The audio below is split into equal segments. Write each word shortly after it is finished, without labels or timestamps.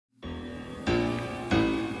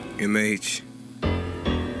MH.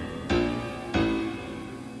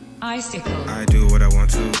 Icicle. I do what I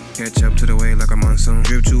want to. Catch up to the wave like a monsoon.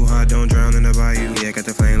 Drip too hard, don't drown in the bayou. Yeah, got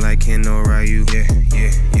the flame like Ken no Ryu. Yeah,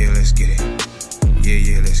 let's get it.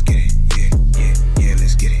 Yeah, let's get it. Yeah,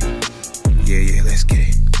 let's get it. Yeah, let's get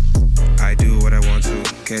it. I do what I want to.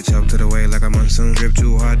 Catch up to the wave like a monsoon. Drip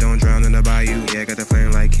too hard, don't drown in the bayou. Yeah, got the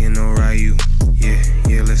flame like Ken no Ryu.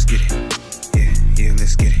 Yeah, let's get it. Yeah,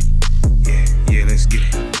 let's get it. Yeah, let's get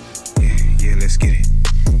it. Yeah, let's get it.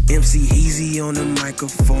 MC Easy on the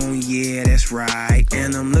microphone, yeah, that's right.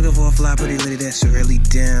 And I'm looking for a fly pretty lady that's really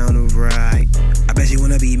down to ride. I bet you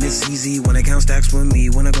wanna be Miss Easy, wanna count stacks with me,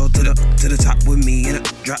 wanna go to the top with me, and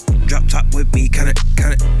drop top with me, kinda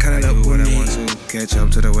up with me. I want to catch up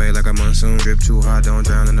to the wave like a monsoon. Drip too hard, don't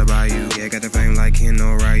drown in the bayou. Yeah, got the flame like Ken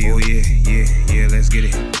no Ryu. Oh yeah, let's get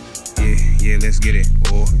it. Yeah, let's get it.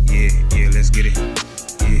 Oh yeah, let's get it.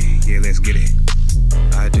 Yeah, let's get it.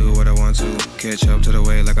 I do what I want to. Catch up to the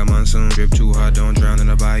wave like a monsoon. Drip too hard, don't drown in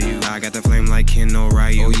the bayou. I got the flame like Ken no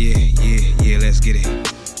Ryu. Oh yeah, let's get it.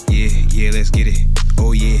 Yeah, let's get it.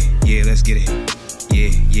 Oh yeah, let's get it.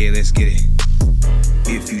 Yeah, let's get it.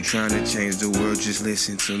 If you tryna change the world, just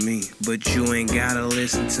listen to me. But you ain't gotta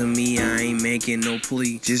listen to me, I ain't making no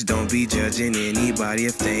plea. Just don't be judging anybody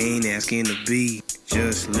if they ain't asking to be.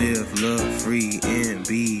 Just live, love, free, and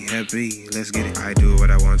be happy. Let's get it. I do what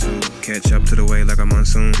I want to. Catch up to the wave like a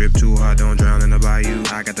monsoon. Drip too hard, don't drown in the bayou.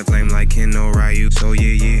 I got the flame like Ken no Ryu. So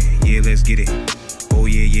yeah, let's get it. Oh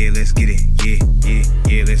yeah, let's get it.